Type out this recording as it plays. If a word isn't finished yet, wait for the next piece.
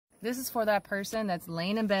This is for that person that's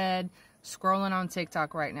laying in bed, scrolling on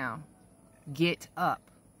TikTok right now. Get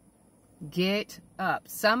up. Get up.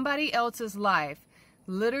 Somebody else's life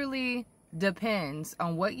literally depends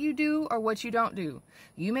on what you do or what you don't do.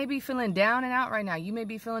 You may be feeling down and out right now. You may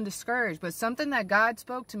be feeling discouraged, but something that God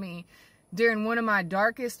spoke to me during one of my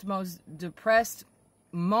darkest, most depressed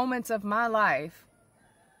moments of my life,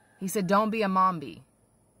 he said, don't be a mombi.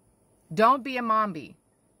 Don't be a mombi.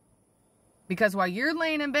 Because while you're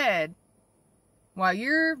laying in bed, while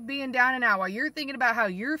you're being down and out, while you're thinking about how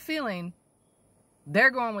you're feeling,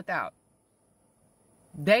 they're going without.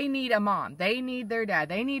 They need a mom. They need their dad.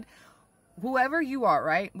 They need whoever you are,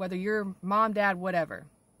 right? Whether you're mom, dad, whatever.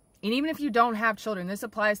 And even if you don't have children, this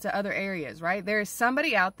applies to other areas, right? There is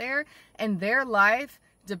somebody out there and their life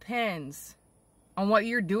depends on what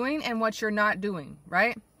you're doing and what you're not doing,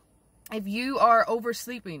 right? If you are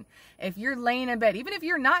oversleeping, if you're laying in bed, even if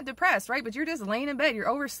you're not depressed, right? But you're just laying in bed, you're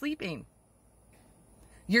oversleeping.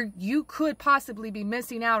 You could possibly be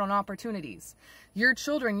missing out on opportunities. Your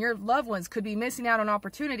children, your loved ones could be missing out on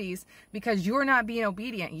opportunities because you're not being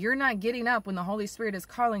obedient. You're not getting up when the Holy Spirit is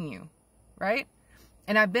calling you, right?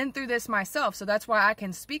 And I've been through this myself, so that's why I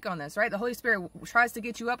can speak on this, right? The Holy Spirit tries to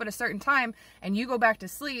get you up at a certain time and you go back to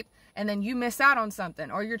sleep and then you miss out on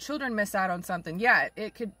something or your children miss out on something. Yeah,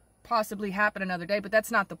 it could possibly happen another day, but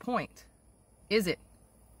that's not the point, is it?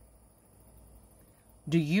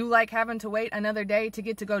 Do you like having to wait another day to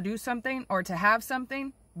get to go do something or to have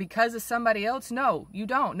something because of somebody else? No, you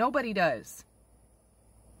don't. Nobody does.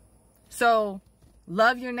 So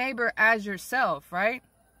love your neighbor as yourself, right?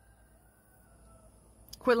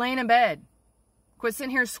 Quit laying in bed. Quit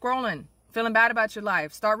sitting here scrolling, feeling bad about your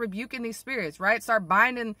life. Start rebuking these spirits, right? Start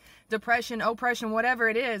binding depression, oppression, whatever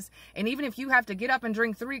it is. And even if you have to get up and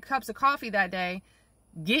drink 3 cups of coffee that day,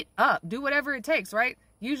 get up. Do whatever it takes, right?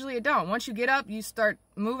 Usually it don't. Once you get up, you start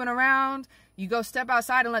moving around. You go step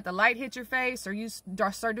outside and let the light hit your face, or you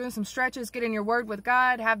start doing some stretches, get in your word with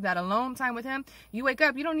God, have that alone time with him. You wake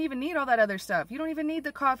up, you don't even need all that other stuff. You don't even need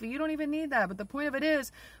the coffee. You don't even need that. But the point of it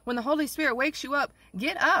is, when the Holy Spirit wakes you up,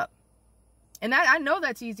 get up. And I know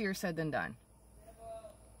that's easier said than done.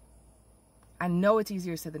 I know it's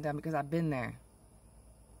easier said than done because I've been there.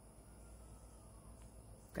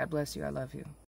 God bless you. I love you.